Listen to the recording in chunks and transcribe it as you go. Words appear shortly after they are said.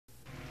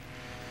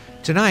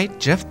Tonight,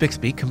 Jeff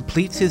Bixby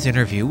completes his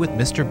interview with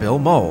Mr. Bill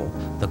Mole,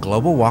 the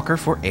Global Walker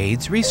for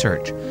AIDS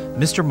Research.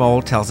 Mr.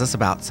 Mole tells us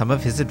about some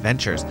of his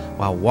adventures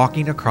while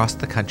walking across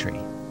the country.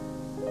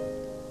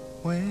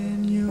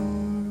 When you're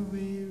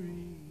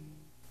weary.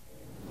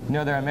 You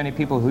know, there are many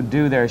people who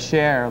do their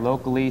share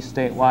locally,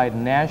 statewide,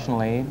 and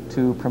nationally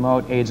to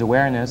promote AIDS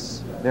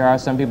awareness. There are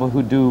some people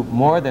who do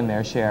more than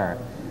their share.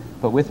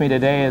 But with me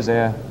today is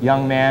a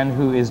young man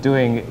who is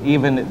doing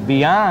even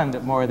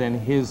beyond more than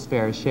his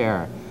fair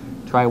share.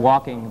 Try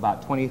walking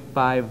about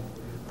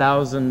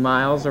 25,000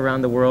 miles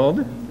around the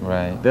world.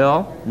 Right.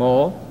 Bill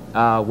Mole,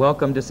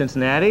 welcome to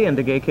Cincinnati and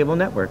to Gay Cable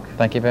Network.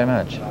 Thank you very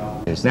much.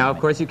 Now, of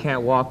course, you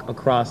can't walk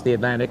across the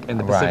Atlantic and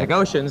the Pacific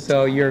Ocean,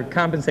 so you're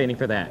compensating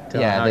for that.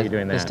 How are you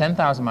doing that? There's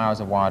 10,000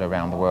 miles of water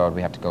around the world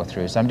we have to go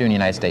through. So I'm doing the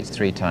United States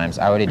 3 times.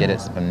 I already did it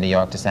from New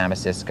York to San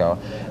Francisco,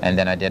 and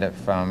then I did it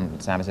from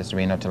San Francisco,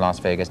 Reno to Las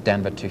Vegas,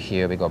 Denver to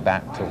here. We go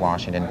back to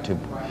Washington,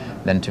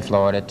 then to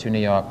Florida, to New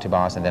York, to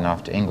Boston, then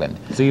off to England.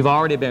 So you've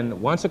already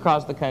been once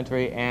across the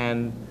country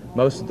and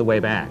most of the way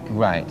back.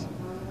 Right.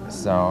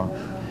 So,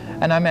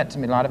 and I met a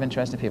lot of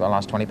interesting people. I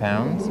lost 20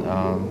 pounds.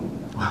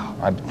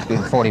 I'm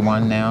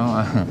 41 now.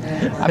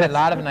 I met a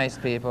lot of nice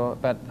people,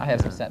 but I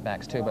have some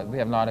setbacks too, but we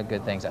have a lot of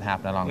good things that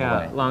happen along the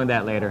way. Yeah, along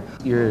that later.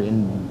 You're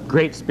in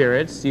great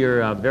spirits,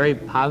 you're very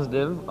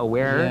positive,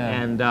 aware,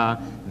 and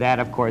that,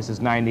 of course, is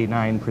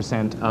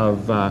 99%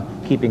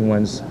 of keeping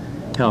one's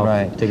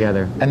health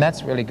together. And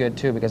that's really good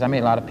too, because I meet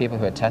a lot of people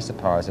who are tested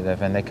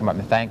positive, and they come up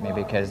and thank me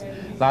because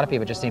a lot of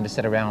people just seem to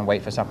sit around and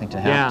wait for something to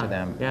happen to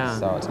them.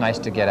 So it's nice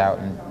to get out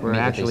and meet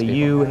with these people.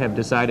 You have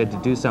decided to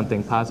do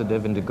something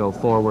positive and to go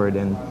forward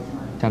and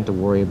tend to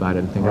worry about it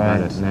and think about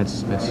it, and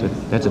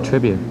that's a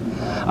tribute.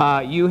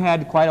 You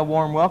had quite a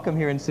warm welcome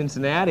here in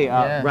Cincinnati.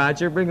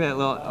 Roger, bring that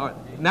little,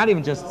 not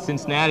even just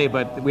Cincinnati,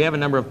 but we have a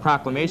number of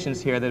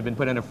proclamations here that have been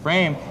put in a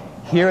frame.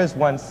 Here is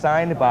one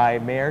signed by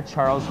Mayor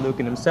Charles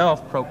Lucan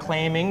himself,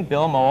 proclaiming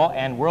Bill Mole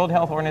and World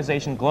Health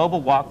Organization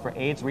Global Walk for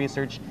AIDS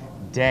Research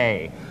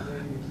Day.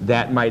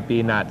 That might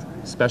be not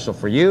special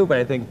for you, but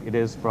I think it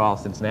is for all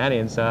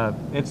Cincinnatians.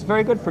 It's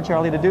very good for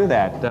Charlie to do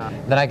that.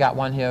 Then I got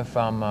one here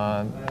from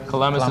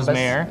Columbus's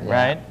mayor,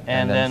 right?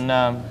 And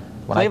then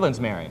Cleveland's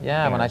mayor.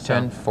 Yeah, when I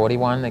turned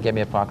 41, they gave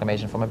me a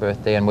proclamation for my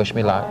birthday and wished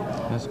me luck.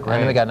 That's great.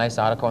 And then we got a nice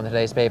article in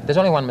today's paper. There's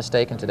only one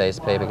mistake in today's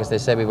paper because they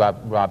said we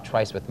robbed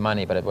twice with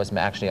money, but it was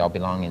actually our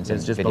belongings.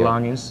 It's just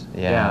belongings?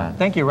 Yeah.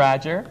 Thank you,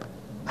 Roger.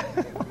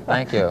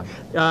 Thank you.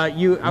 I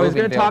was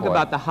going to talk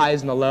about the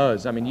highs and the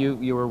lows. I mean,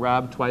 you were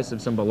robbed twice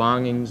of some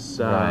belongings.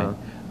 Right.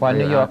 Well, in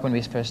New York, when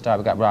we first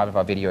started, we got robbed of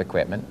our video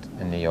equipment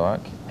in New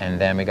York,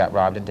 and then we got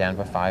robbed in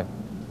Denver, 5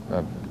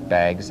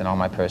 bags and all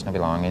my personal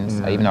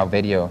belongings, even our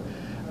video,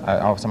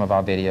 some of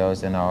our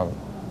videos and our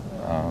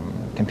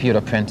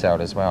computer printout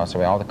as well.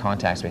 So all the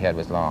contacts we had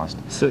was lost.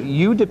 So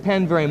you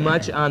depend very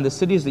much on the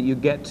cities that you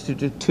get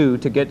to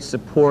get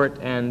support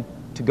and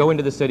to go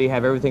into the city,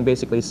 have everything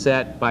basically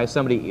set by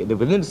somebody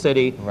within the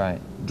city,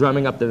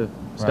 drumming up the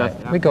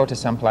stuff. We go to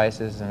some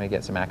places and we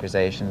get some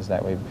accusations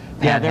that we've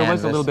there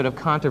was a little bit of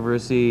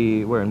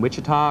controversy, where, in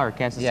Wichita or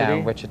Kansas City? Yeah,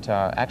 in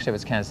Wichita. Actually, it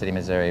was Kansas City,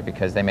 Missouri,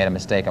 because they made a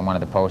mistake on one of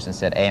the posts and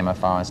said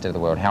AMFR instead of the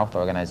World Health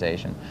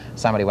Organization.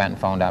 Somebody went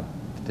and phoned up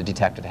the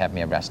detective to have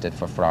me arrested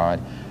for fraud,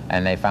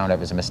 and they found it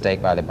was a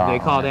mistake by the bar. They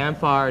called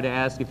AMFAR to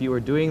ask if you were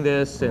doing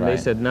this, and they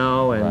said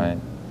no.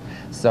 And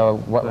so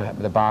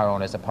the bar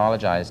owners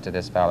apologized to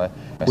this fella.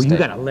 Well, you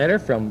got a letter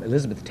from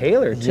Elizabeth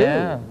Taylor, too.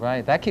 Yeah,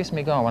 right. That keeps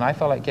me going. When I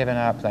felt like giving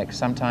up, like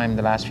sometime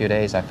the last few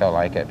days, I felt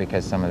like it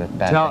because some of the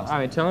bad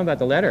things. Tell them about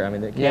the letter. I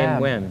mean, it came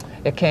when?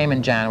 It came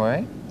in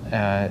January,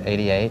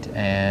 '88,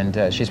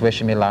 and she's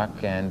wishing me luck.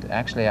 And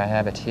actually, I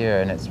have it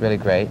here, and it's really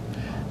great.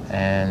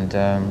 And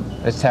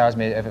it tells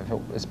me if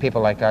it's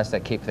people like us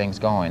that keep things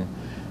going.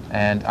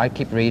 And I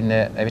keep reading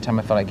it every time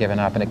I feel like giving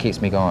up, and it keeps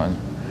me going.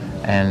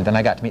 And then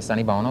I got to meet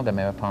Sonny Bono, the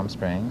mayor of Palm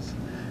Springs.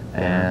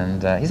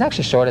 And he's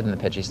actually shorter than the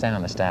pitch. He's standing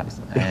on the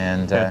steps.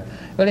 And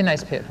really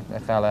nice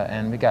fella.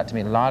 And we got to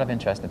meet a lot of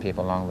interesting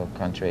people along the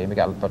country. We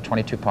got about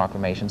 22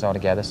 proclamations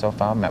altogether so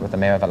far. Met with the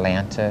mayor of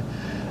Atlanta.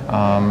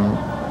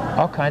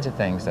 All kinds of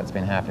things that's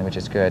been happening, which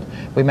is good.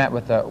 We met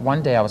with,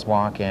 one day I was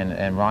walking,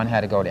 and Ron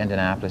had to go to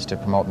Indianapolis to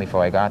promote me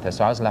before I got there.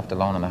 So I was left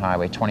alone on the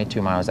highway,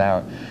 22 miles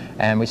out.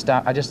 And we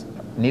stopped, I just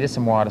needed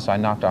some water, so I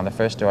knocked on the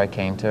first door I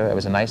came to. It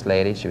was a nice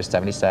lady. She was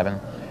 77.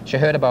 She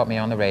heard about me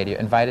on the radio,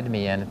 invited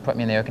me in, put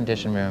me in the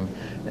air-conditioned room,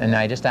 and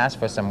I just asked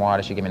for some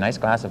water. She gave me a nice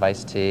glass of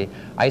iced tea,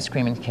 ice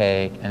cream and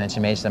cake, and then she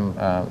made some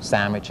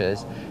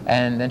sandwiches.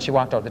 And then she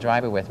walked out the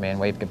driveway with me and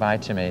waved goodbye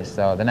to me.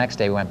 So the next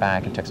day we went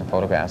back and took some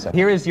photographs of it.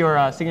 Here is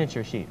your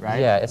signature sheet, right?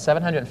 Yeah, it's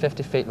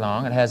 750 feet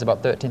long. It has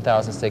about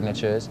 13,000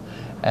 signatures.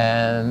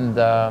 And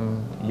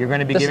you're going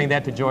to be giving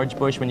that to George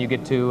Bush when you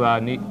get to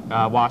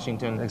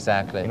Washington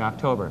in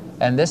October.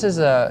 And this is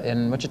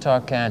in Wichita,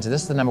 Kansas.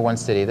 This is the #1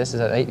 city. This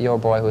is an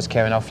 8-year-old boy who's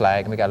carrying our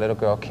flag, and we got a little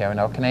girl carrying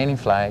our Canadian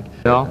flag.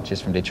 Bill?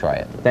 She's from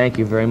Detroit. Thank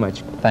you very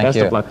much. Thank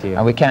you. Best of luck to you.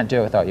 And we can't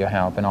do it without your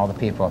help and all the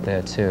people up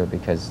there too,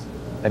 because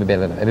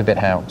every bit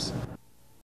helps.